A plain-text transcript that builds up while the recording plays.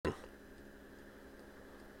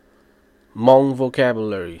Hmong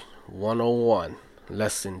Vocabulary 101,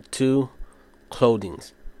 Lesson 2,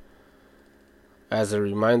 Clothings. As a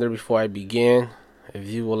reminder before I begin, if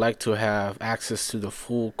you would like to have access to the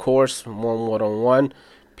full course, Hmong 101,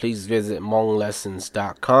 please visit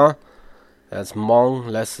Hmonglessons.com. That's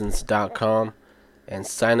Hmonglessons.com and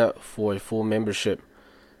sign up for a full membership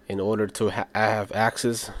in order to have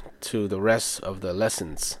access to the rest of the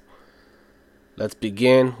lessons. Let's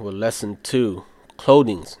begin with Lesson 2,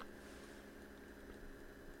 Clothings.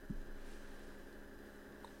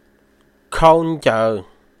 Con giờ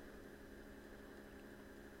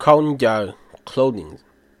clothing.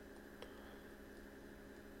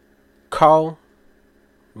 Con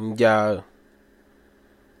giờ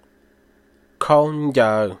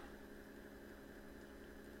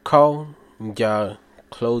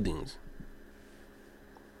clothing.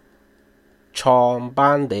 Cho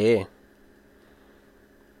ban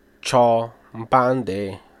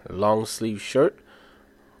đề long sleeve shirt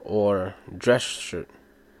or dress shirt.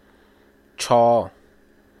 Cho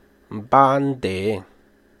ban đề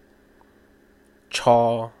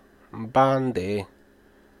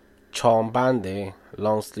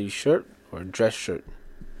long sleeve shirt or dress shirt.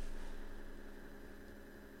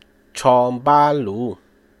 Cho ba lu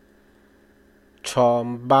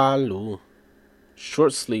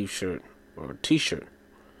short sleeve shirt or t-shirt.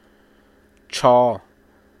 Cho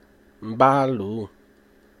ba lu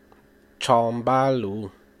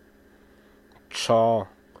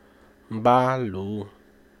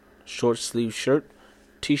short sleeve shirt,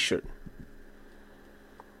 t-shirt.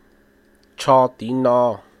 Cho tí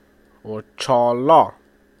no or cho lo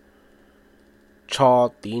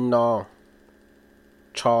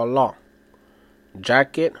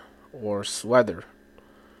jacket or sweater.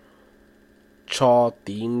 Cho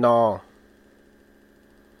tí no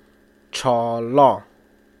cho lo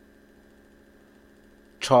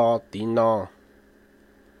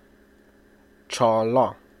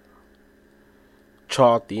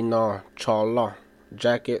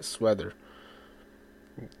jacket, sweater.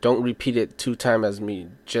 Don't repeat it 2 times as me.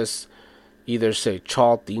 Just either say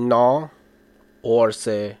cho tí no or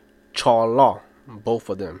say cho lo. Both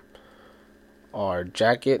of them are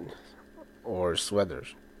jacket or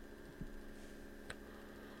sweaters.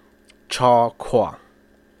 Cho kwa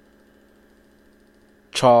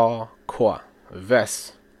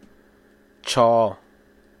vest. Cho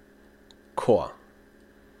kwa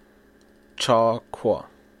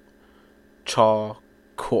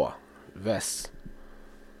vest.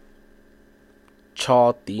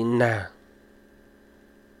 Cho tí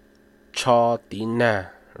na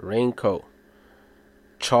raincoat.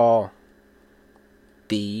 Cho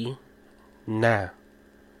tí na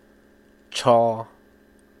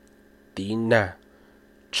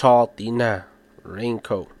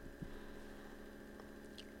raincoat.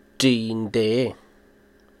 Jean day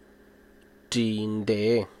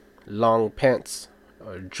long pants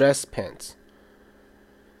or dress pants.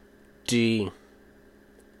 Jean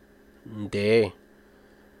day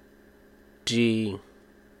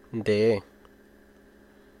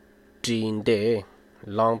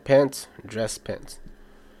long pants, dress pants.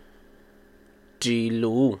 Ji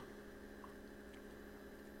lu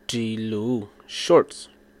shorts.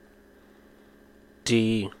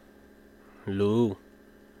 Ji lu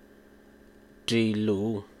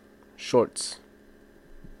shorts.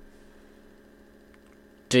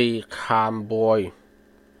 Ji cowboy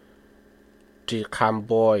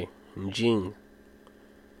jeans.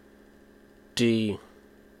 Ji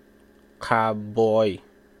cowboy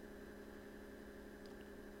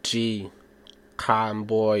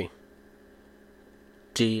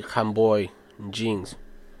jeans.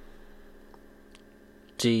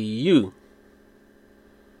 GU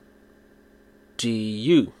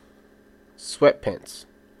sweatpants.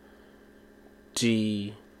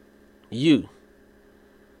 GU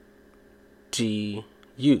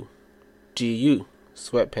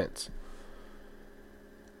sweatpants.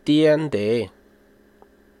 Tian day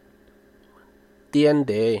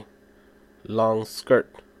long skirt.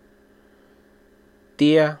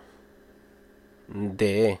 Tian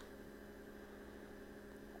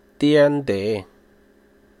day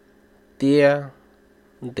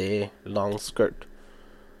long skirt.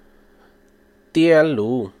 Tia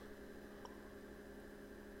lu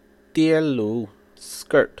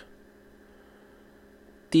skirt.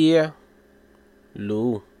 Tia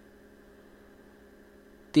lu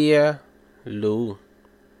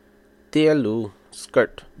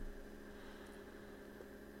skirt.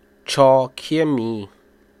 Cho kia mi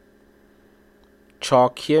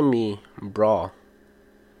bra.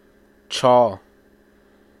 Cho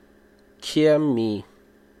kia mi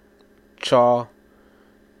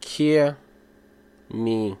kia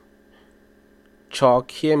mi cho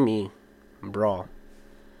kia mi bra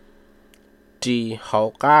di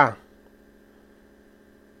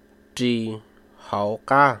hao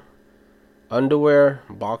ka underwear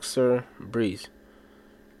boxer briefs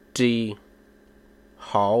di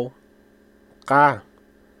hao ka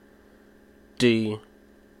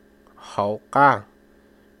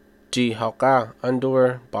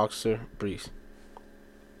underwear boxer briefs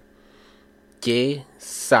chế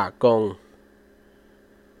xả công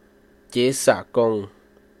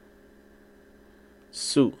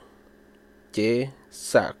suit chế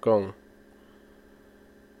xả công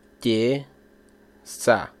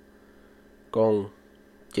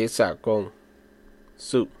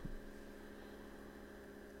suit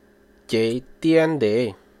chế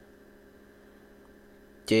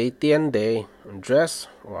tiên đề dress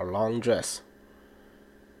or long dress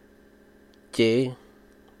chế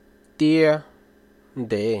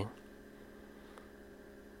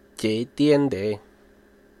tiên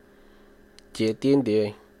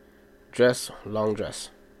đề dress long dress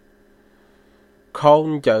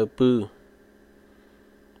khâu giờ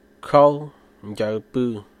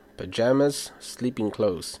bư pajamas sleeping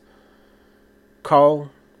clothes khâu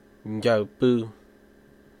giờ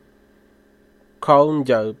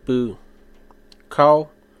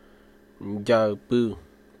bư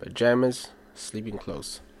pajamas sleeping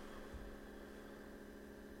clothes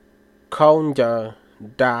khâu giờ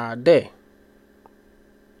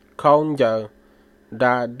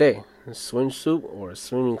đa đê swimsuit or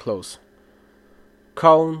swimming clothes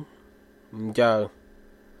khâu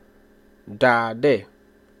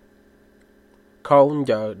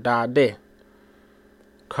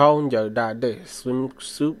giờ đa đê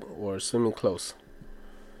swimsuit or swimming clothes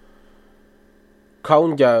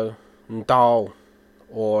khâu giờ tàu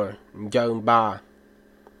or giờ ba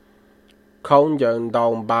khâu giờ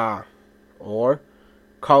tàu ba or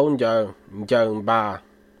khâu giờ ba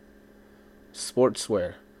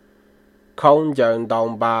sportswear khâu giờ tàu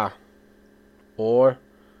ba or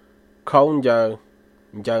khâu giờ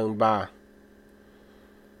ba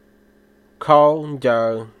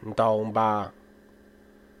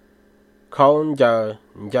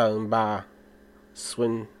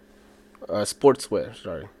sportswear,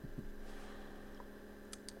 sorry.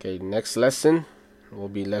 Okay, next lesson will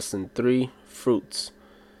be lesson 3, fruits.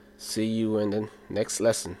 See you in the next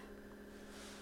lesson.